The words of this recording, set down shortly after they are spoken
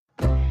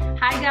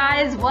Hi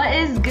guys, what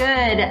is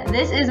good?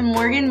 This is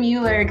Morgan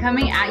Mueller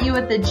coming at you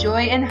with the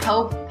Joy and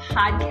Hope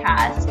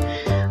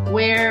podcast,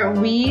 where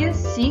we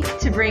seek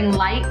to bring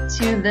light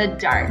to the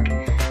dark.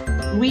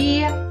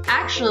 We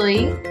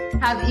actually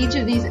have each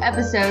of these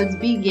episodes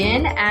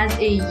begin as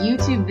a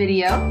YouTube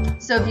video.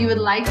 So if you would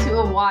like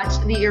to watch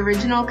the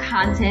original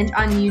content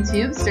on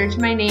YouTube, search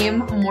my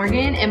name,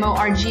 Morgan,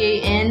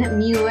 M-O-R-G-A-N,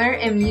 Mueller,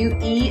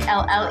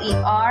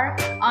 M-U-E-L-L-E-R,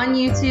 on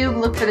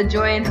YouTube. Look for the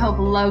Joy and Hope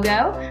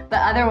logo. But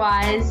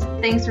otherwise,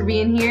 thanks for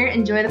being here.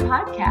 Enjoy the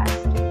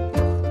podcast.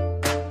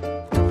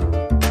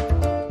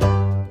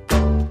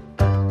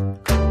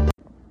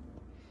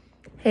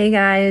 Hey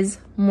guys,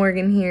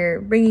 Morgan here,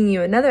 bringing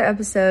you another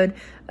episode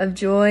of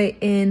Joy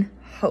in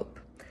Hope.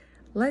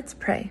 Let's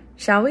pray,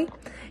 shall we?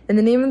 In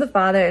the name of the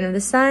Father, and of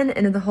the Son,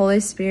 and of the Holy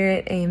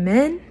Spirit,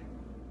 amen.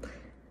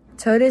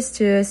 Totus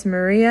tuus,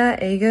 Maria,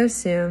 ego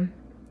sum.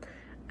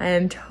 I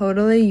am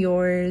totally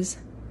yours,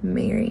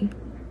 Mary.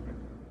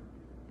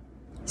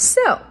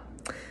 So,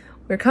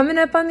 we're coming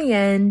up on the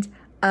end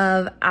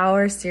of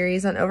our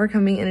series on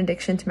overcoming an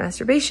addiction to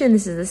masturbation.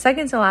 This is the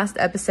second to last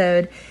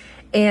episode,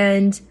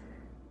 and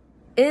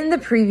in the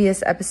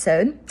previous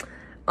episode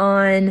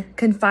on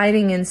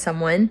confiding in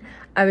someone,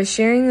 I was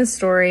sharing the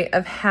story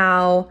of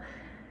how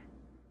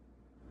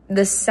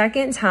the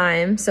second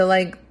time, so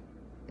like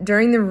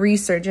during the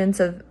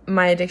resurgence of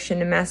my addiction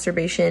to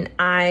masturbation,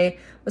 I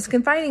was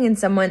confiding in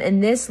someone,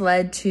 and this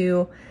led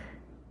to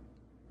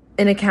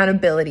an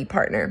accountability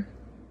partner.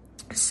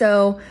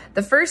 So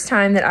the first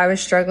time that I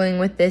was struggling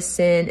with this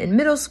sin in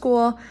middle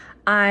school,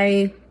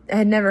 I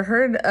had never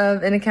heard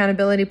of an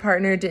accountability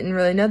partner, didn't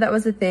really know that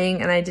was a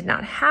thing, and I did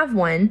not have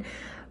one.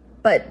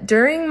 But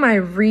during my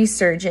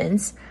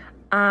resurgence,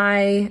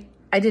 I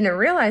didn't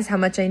realize how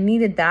much I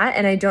needed that,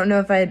 and I don't know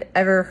if I'd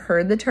ever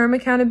heard the term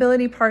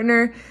accountability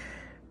partner.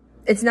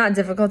 It's not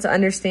difficult to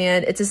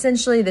understand. It's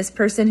essentially this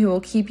person who will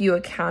keep you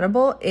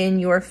accountable in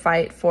your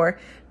fight for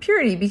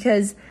purity,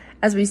 because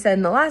as we said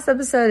in the last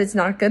episode, it's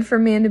not good for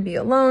man to be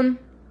alone.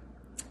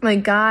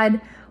 Like, God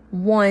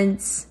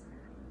wants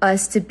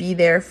us to be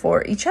there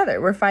for each other.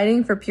 We're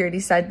fighting for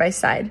purity side by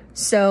side.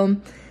 So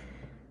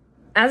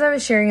as I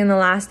was sharing in the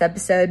last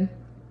episode,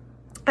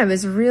 I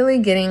was really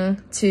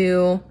getting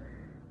to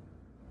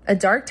a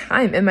dark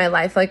time in my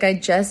life. Like, I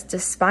just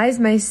despised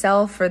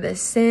myself for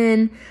this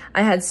sin.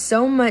 I had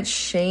so much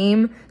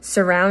shame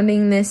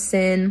surrounding this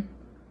sin,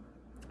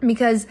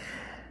 because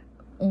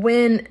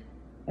when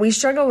we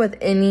struggle with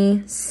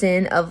any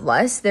sin of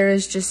lust, there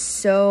is just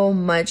so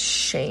much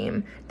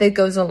shame that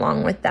goes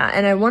along with that.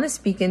 And I want to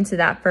speak into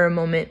that for a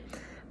moment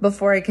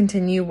before I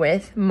continue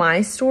with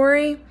my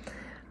story.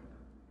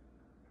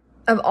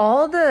 Of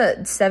all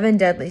the 7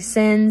 deadly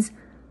sins,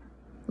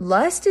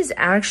 lust is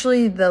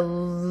actually the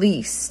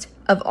least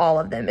of all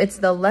of them. It's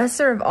the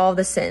lesser of all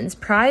the sins.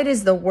 Pride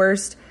is the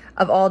worst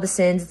of all the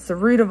sins. It's the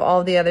root of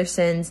all the other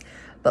sins.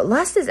 But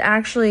lust is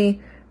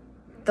actually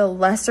the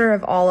lesser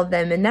of all of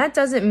them. And that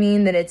doesn't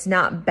mean that it's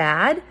not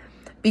bad,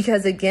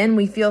 because again,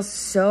 we feel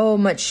so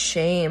much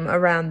shame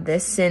around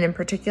this sin in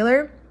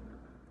particular.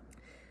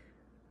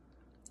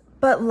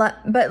 But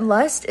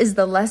lust is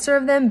the lesser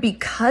of them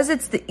because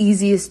it's the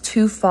easiest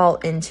to fall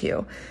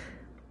into.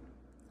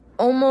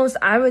 Almost,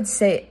 I would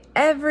say,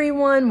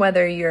 everyone,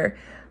 whether you're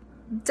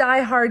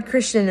diehard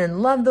Christian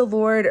and love the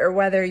Lord, or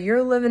whether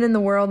you're living in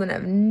the world and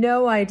have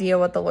no idea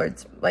what the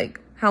Lord's like,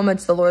 how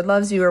much the Lord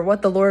loves you, or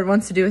what the Lord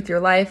wants to do with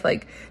your life.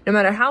 Like, no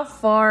matter how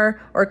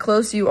far or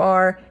close you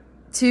are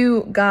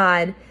to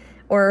God,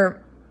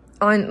 or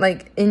on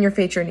like in your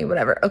faith journey,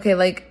 whatever. Okay,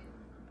 like,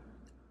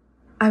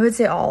 I would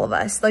say all of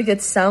us, like,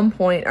 at some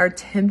point are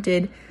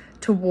tempted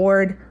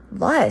toward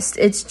lust.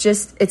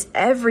 It's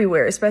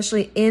everywhere,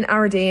 especially in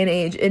our day and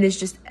age. It is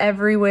just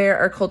everywhere.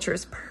 Our culture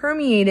is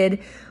permeated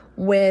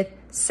with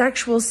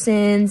sexual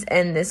sins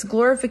and this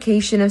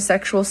glorification of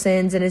sexual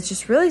sins. And it's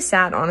just really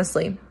sad,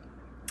 honestly.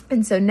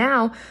 And so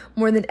now,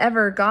 more than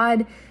ever,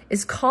 God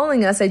is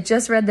calling us. I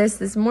just read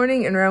this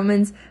morning in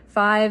Romans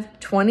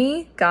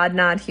 5:20, God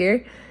nod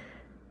here.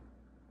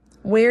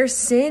 Where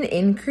sin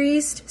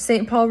increased,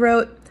 St. Paul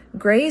wrote,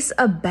 grace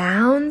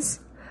abounds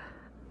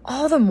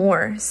all the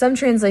more. Some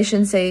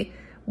translations say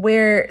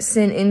where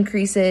sin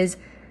increases,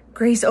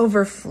 grace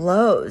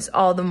overflows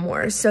all the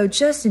more. So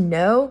just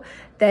know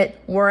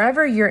that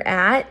wherever you're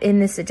at in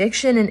this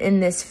addiction and in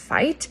this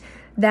fight,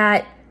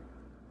 that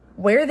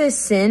where this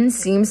sin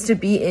seems to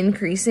be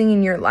increasing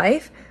in your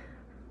life,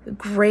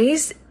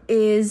 grace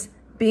is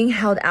being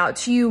held out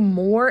to you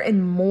more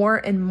and more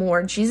and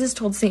more. Jesus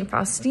told St.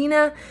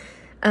 Faustina,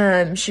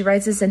 she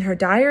writes this in her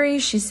diary,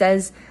 she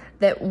says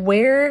that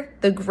where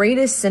the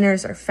greatest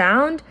sinners are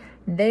found,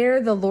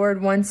 there the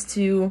Lord wants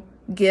to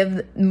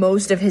give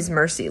most of his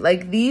mercy.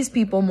 Like, these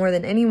people more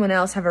than anyone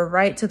else have a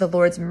right to the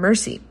Lord's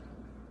mercy.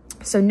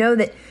 So know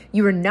that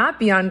you are not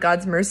beyond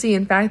God's mercy.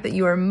 In fact, that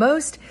you are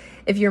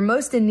if you're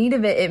most in need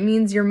of it, it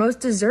means you're most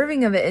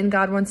deserving of it, and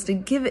God wants to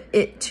give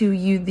it to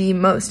you the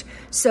most.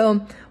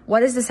 So what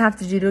does this have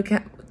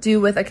to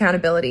do with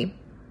accountability?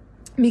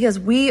 Because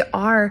we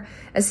are,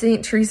 as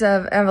St. Teresa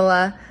of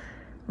Avila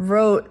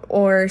wrote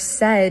or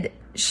said,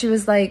 she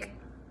was like,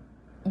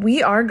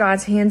 we are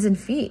God's hands and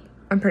feet.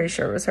 I'm pretty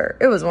sure it was her.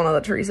 It was one of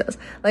the Teresas.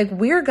 Like,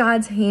 we're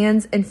God's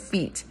hands and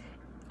feet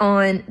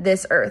on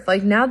this earth.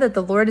 Like, now that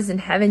the Lord is in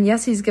heaven,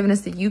 yes, he's given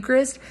us the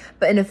Eucharist,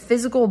 but in a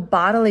physical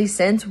bodily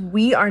sense,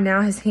 we are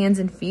now his hands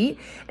and feet.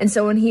 And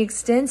so when he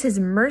extends his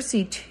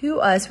mercy to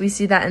us, we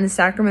see that in the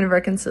sacrament of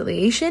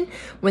reconciliation,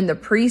 when the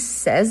priest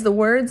says the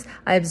words,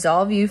 I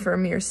absolve you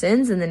from your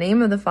sins in the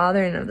name of the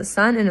Father and of the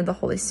Son and of the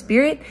Holy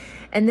Spirit.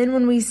 And then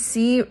when we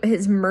see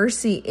his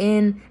mercy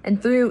in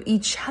and through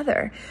each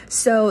other.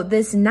 So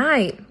this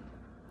night,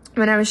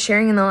 when I was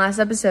sharing in the last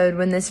episode,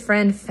 when this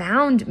friend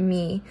found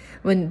me,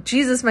 when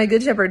Jesus, my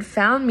good shepherd,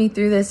 found me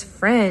through this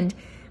friend,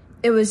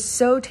 it was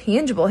so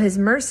tangible, his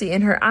mercy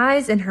in her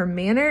eyes, in her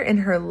manner, in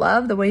her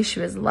love, the way she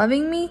was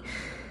loving me.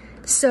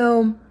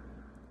 So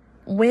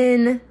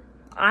when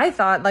I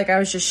thought, like I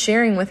was just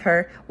sharing with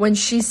her, when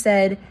she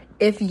said,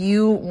 if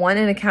you want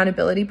an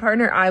accountability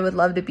partner, I would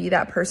love to be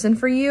that person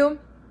for you.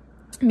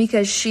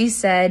 Because she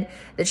said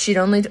that she'd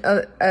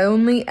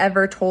only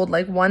ever told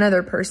like one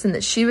other person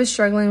that she was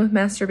struggling with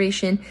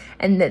masturbation,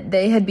 and that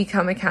they had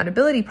become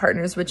accountability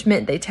partners, which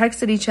meant they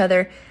texted each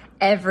other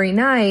every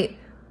night,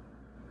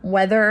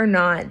 whether or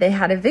not they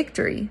had a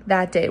victory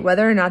that day,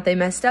 whether or not they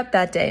messed up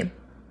that day.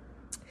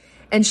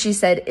 And she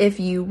said, if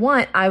you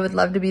want, I would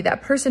love to be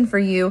that person for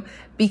you,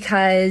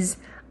 because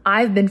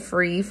I've been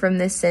free from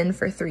this sin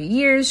for 3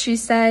 years, she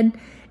said.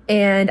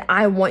 And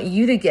I want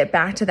you to get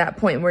back to that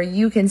point where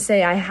you can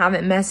say, I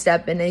haven't messed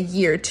up in a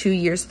year, 2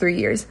 years, 3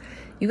 years.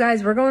 You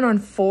guys, I'm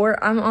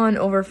on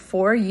over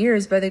 4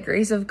 years by the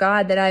grace of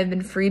God that I've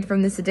been freed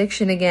from this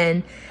addiction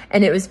again.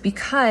 And it was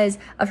because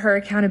of her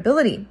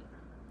accountability.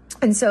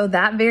 And so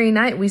that very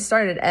night, we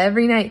started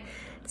every night.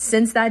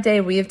 Since that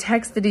day, we have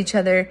texted each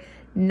other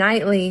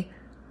nightly,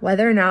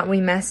 whether or not we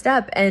messed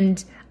up.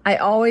 And I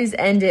always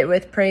end it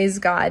with praise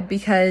God,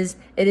 because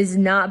it is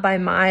not by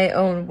my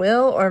own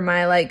will or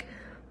my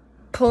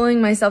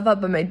pulling myself up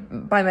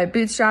by my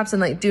bootstraps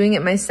and doing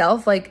it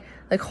myself. Like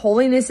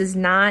holiness is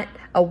not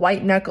a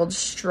white knuckled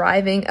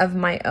striving of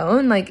my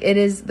own. It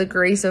is the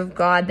grace of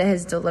God that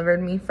has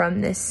delivered me from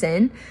this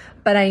sin.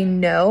 But I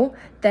know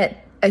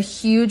that a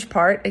huge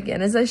part,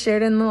 again, as I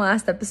shared in the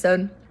last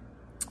episode,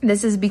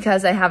 this is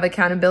because I have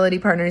accountability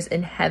partners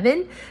in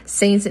heaven,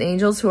 saints and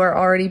angels who are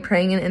already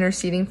praying and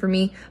interceding for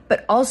me,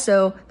 but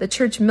also the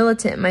church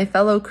militant, my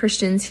fellow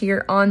Christians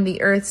here on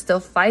the earth, still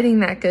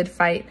fighting that good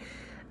fight.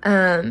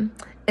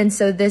 And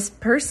so this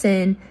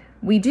person,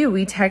 we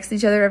text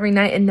each other every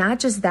night, and not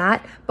just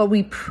that, but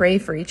we pray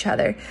for each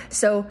other.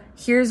 So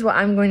here's what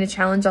I'm going to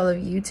challenge all of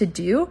you to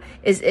do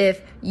is,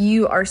 if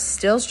you are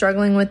still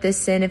struggling with this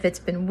sin, if it's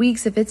been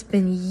weeks, if it's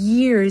been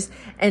years,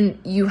 and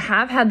you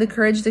have had the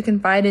courage to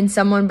confide in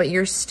someone, but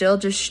you're still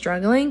just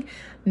struggling,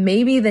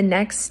 maybe the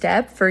next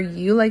step for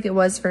you, like it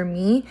was for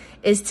me,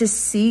 is to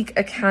seek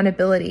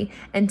accountability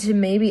and to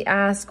maybe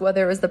ask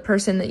whether it was the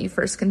person that you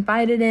first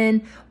confided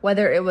in,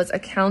 whether it was a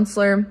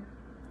counselor,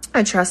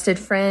 a trusted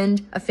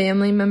friend, a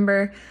family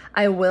member.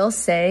 I will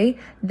say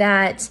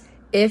that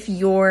if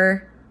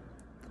you're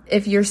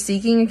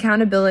seeking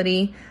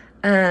accountability,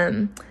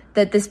 that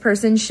this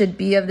person should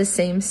be of the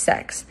same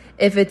sex.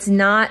 If it's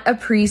not a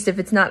priest, if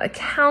it's not a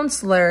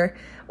counselor,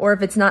 or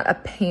if it's not a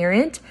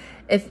parent,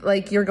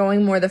 if you're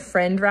going more the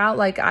friend route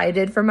like I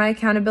did for my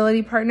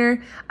accountability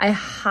partner, I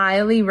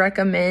highly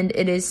recommend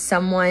it is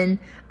someone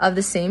of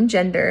the same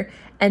gender,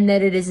 and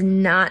that it is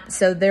not,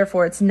 so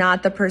therefore it's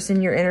not the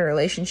person you're in a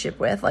relationship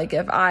with.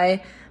 If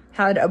I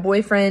had a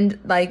boyfriend,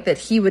 that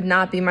he would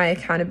not be my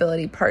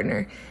accountability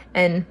partner,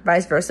 and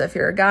vice versa. If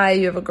you're a guy,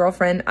 you have a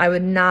girlfriend, I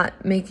would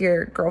not make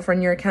your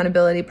girlfriend your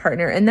accountability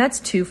partner. And that's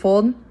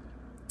twofold.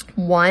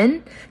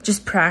 One,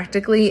 just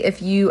practically,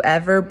 if you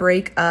ever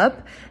break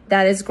up,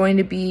 that is going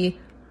to be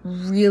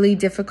really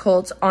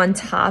difficult on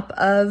top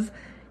of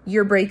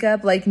your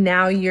breakup.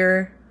 Now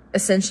you're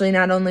essentially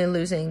not only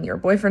losing your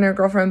boyfriend or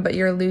girlfriend, but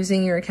you're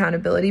losing your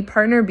accountability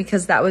partner,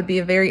 because that would be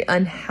a very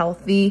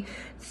unhealthy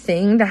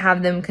thing to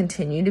have them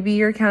continue to be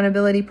your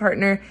accountability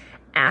partner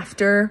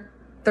after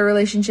the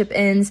relationship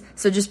ends.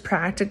 So just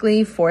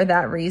practically for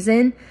that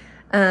reason.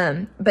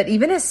 But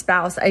even a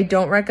spouse, I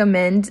don't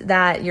recommend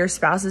that your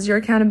spouse is your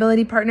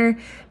accountability partner,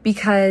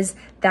 because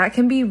that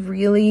can be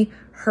really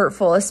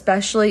hurtful,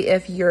 especially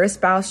if you're a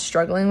spouse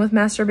struggling with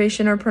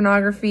masturbation or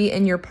pornography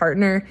and your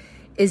partner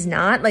is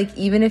not.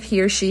 Even if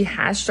he or she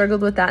has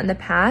struggled with that in the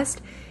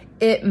past,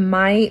 it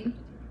might,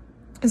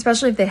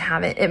 especially if they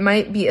haven't, it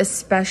might be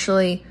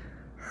especially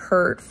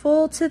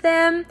hurtful to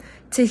them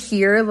to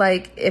hear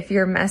if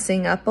you're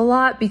messing up a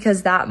lot,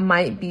 because that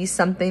might be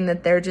something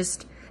that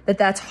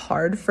that's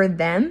hard for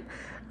them.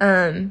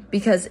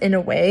 Because in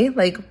a way,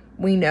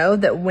 we know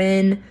that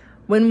when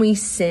we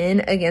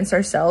sin against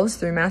ourselves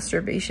through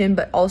masturbation,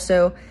 but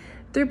also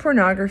through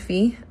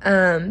pornography,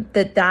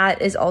 that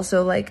is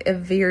also a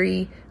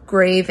very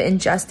grave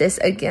injustice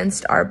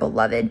against our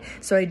beloved.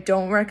 So I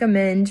don't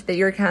recommend that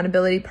your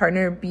accountability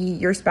partner be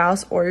your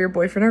spouse or your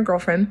boyfriend or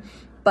girlfriend.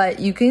 but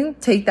you can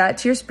take that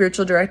to your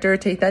spiritual director, or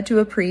take that to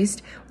a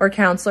priest or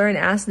counselor and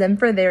ask them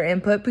for their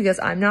input, because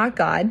I'm not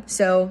God.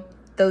 So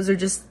those are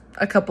just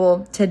a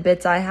couple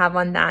tidbits I have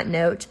on that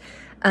note.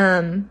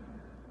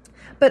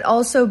 But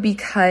also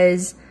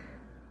because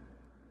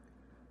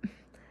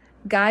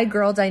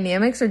guy-girl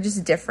dynamics are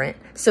just different.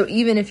 So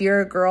even if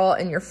you're a girl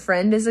and your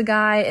friend is a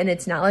guy, and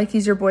it's not like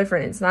he's your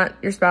boyfriend, it's not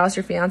your spouse,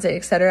 your fiance,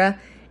 etc.,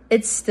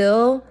 it's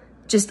still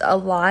just a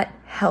lot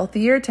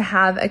healthier to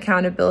have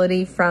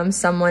accountability from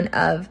someone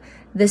of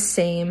the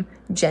same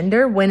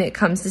gender when it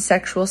comes to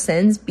sexual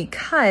sins,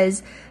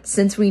 because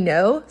since we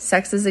know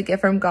sex is a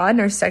gift from God and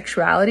our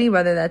sexuality,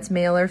 whether that's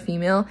male or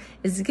female,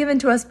 is given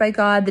to us by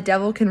God, the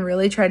devil can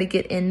really try to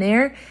get in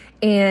there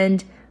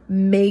and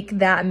make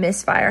that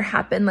misfire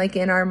happen, like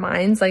in our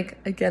minds. Like,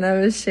 again, I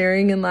was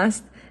sharing in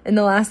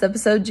the last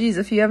episode. Geez,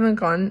 if you haven't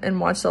gone and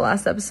watched the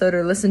last episode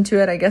or listened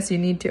to it, I guess you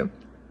need to.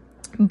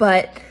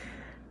 But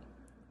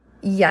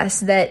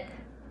yes, that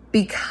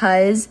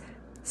because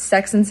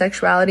sex and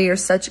sexuality are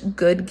such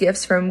good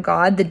gifts from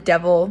God, the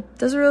devil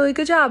does a really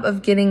good job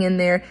of getting in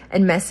there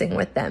and messing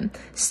with them.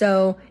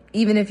 So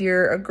even if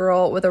you're a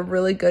girl with a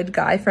really good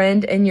guy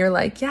friend and you're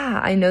like, yeah,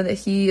 I know that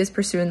he is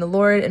pursuing the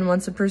Lord and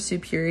wants to pursue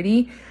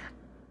purity,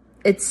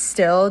 it's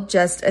still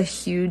just a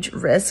huge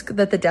risk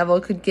that the devil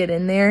could get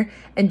in there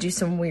and do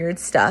some weird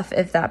stuff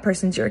if that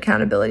person's your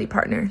accountability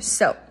partner.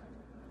 So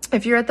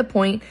if you're at the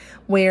point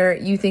where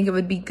you think it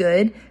would be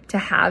good to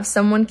have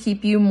someone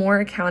keep you more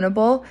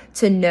accountable,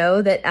 to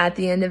know that at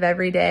the end of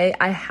every day,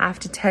 I have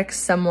to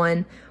text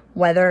someone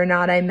whether or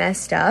not I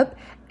messed up,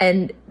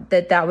 and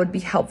that would be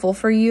helpful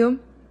for you,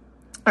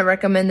 I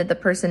recommend that the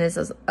person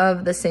is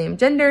of the same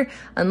gender,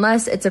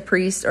 unless it's a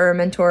priest or a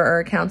mentor or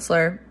a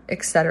counselor,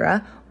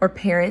 etc., or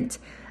parent.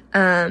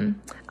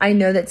 I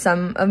know that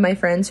some of my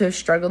friends who have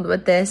struggled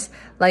with this,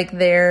 like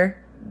them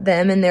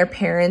and their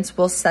parents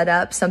will set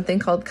up something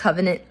called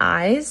covenant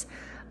eyes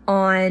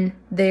on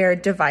their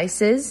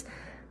devices.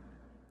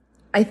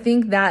 I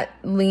think that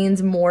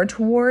leans more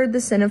toward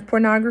the sin of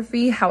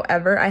pornography.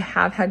 However, I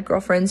have had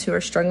girlfriends who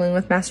are struggling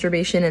with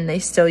masturbation and they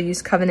still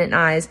use covenant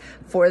eyes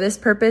for this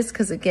purpose.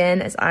 Because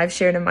again, as I've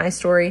shared in my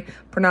story,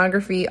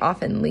 pornography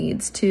often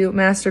leads to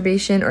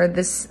masturbation, or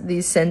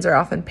these sins are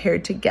often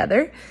paired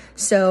together.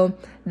 So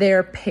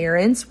their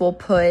parents will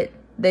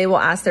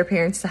ask their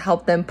parents to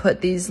help them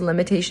put these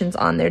limitations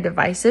on their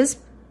devices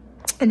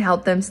and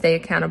help them stay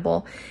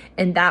accountable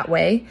in that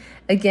way.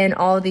 Again,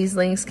 all of these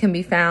links can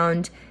be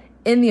found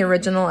in the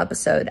original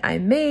episode I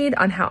made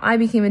on how I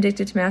became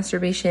addicted to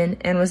masturbation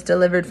and was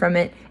delivered from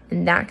it,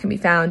 and that can be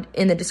found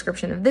in the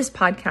description of this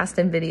podcast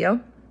and video.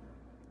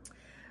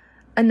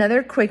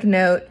 Another quick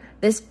note,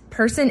 this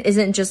person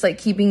isn't just like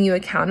keeping you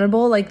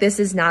accountable. Like, this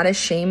is not a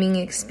shaming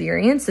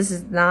experience. This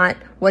is not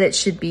what it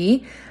should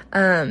be.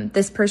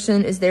 This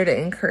person is there to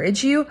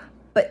encourage you,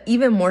 but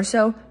even more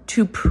so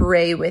to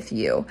pray with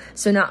you.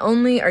 So not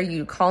only are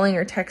you calling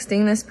or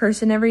texting this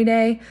person every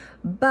day,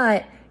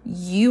 but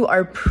you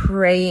are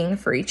praying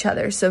for each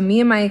other. So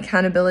me and my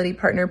accountability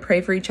partner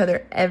pray for each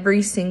other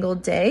every single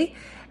day.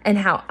 And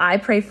how I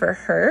pray for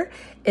her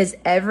is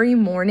every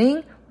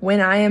morning when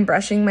I am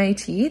brushing my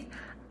teeth,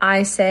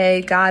 I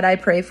say, God, I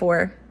pray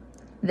for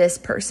this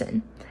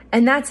person.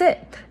 And that's it.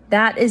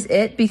 That is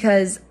it,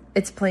 because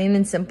it's plain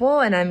and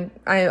simple, and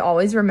I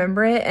always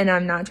remember it, and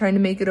I'm not trying to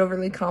make it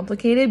overly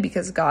complicated,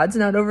 because God's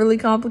not overly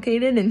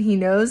complicated, and he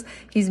knows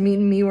he's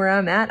meeting me where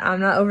I'm at.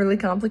 I'm not overly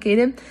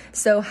complicated.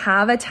 So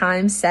have a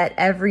time set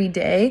every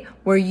day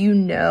where you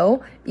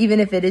know, even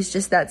if it is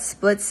just that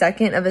split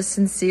second of a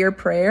sincere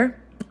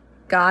prayer,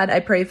 God, I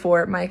pray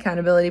for my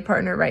accountability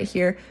partner right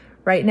here,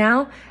 right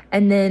now,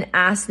 and then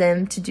ask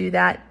them to do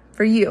that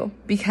for you.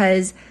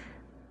 Because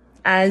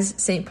as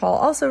St. Paul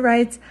also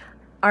writes,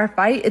 our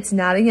fight, it's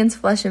not against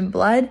flesh and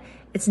blood.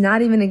 It's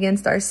not even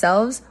against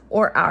ourselves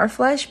or our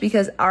flesh,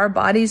 because our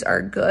bodies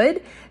are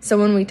good. So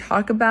when we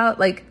talk about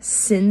like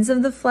sins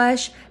of the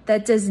flesh,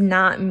 that does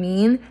not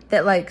mean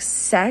that like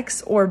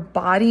sex or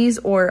bodies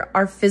or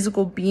our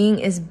physical being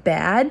is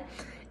bad.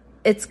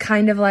 It's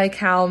kind of like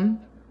how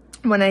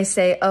when I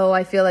say, oh,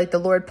 I feel like the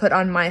Lord put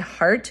on my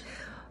heart.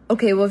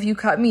 Okay, well, if you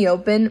cut me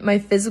open, my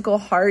physical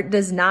heart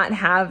does not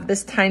have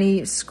this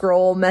tiny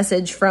scroll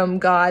message from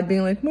God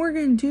being like,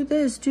 Morgan, do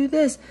this, do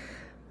this.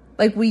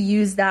 Like, we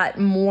use that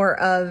more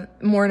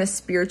in a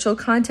spiritual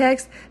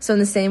context. So in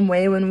the same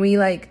way, when we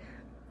like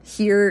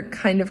hear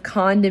kind of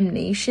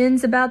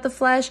condemnations about the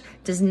flesh,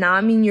 does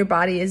not mean your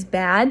body is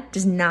bad,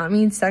 does not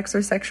mean sex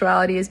or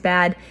sexuality is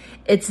bad.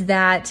 It's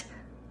that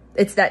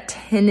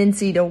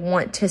tendency to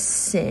want to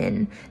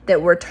sin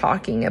that we're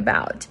talking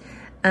about.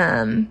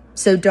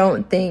 So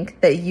don't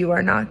think that you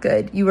are not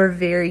good. You are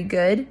very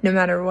good, no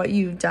matter what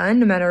you've done,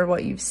 no matter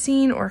what you've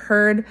seen or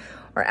heard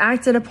or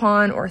acted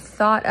upon or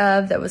thought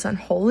of that was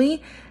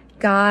unholy.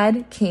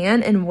 God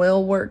can and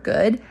will work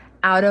good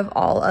out of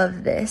all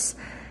of this.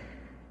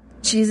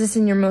 Jesus,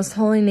 in your most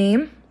holy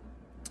name,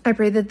 I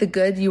pray that the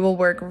good you will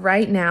work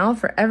right now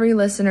for every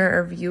listener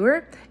or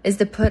viewer is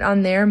to put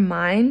on their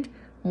mind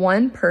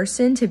one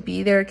person to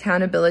be their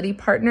accountability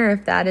partner,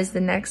 if that is the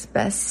next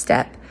best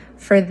step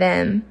for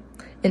them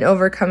in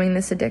overcoming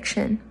this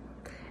addiction.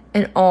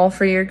 And all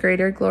for your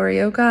greater glory,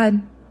 O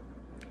God.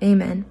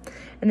 Amen.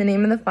 In the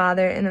name of the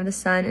Father, and of the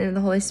Son, and of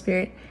the Holy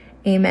Spirit.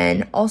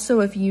 Amen. Also,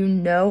 if you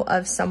know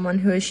of someone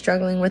who is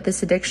struggling with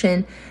this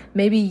addiction,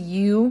 maybe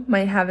you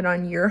might have it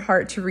on your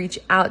heart to reach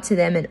out to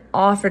them and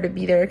offer to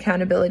be their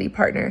accountability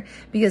partner,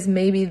 because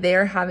maybe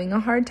they're having a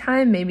hard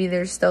time. Maybe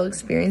they're still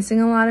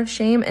experiencing a lot of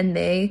shame and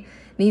they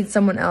need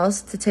someone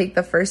else to take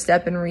the first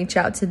step and reach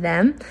out to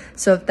them.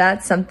 So if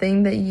that's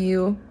something that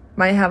you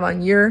might have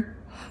on your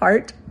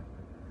heart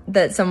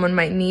that someone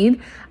might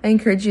need, I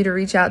encourage you to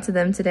reach out to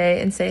them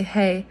today and say,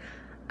 hey,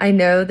 I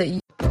know that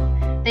you.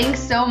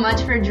 Thanks so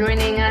much for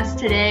joining us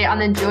today on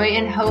the Joy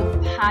and Hope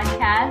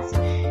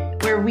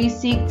podcast, where we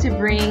seek to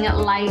bring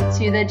light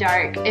to the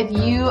dark. If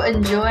you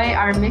enjoy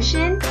our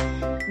mission,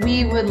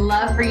 we would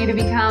love for you to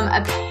become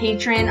a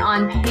patron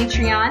on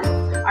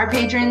Patreon. Our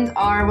patrons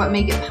are what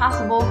make it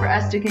possible for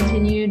us to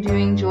continue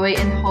doing Joy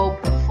and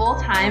Hope full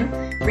time,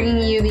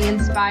 bringing you the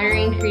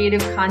inspiring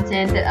creative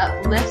content that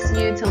uplifts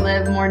you to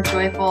live more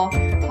joyful,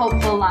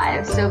 hopeful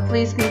lives. So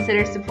please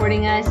consider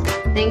supporting us.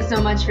 Thanks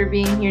so much for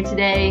being here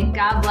today.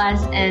 God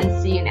bless,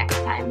 and see you next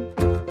time.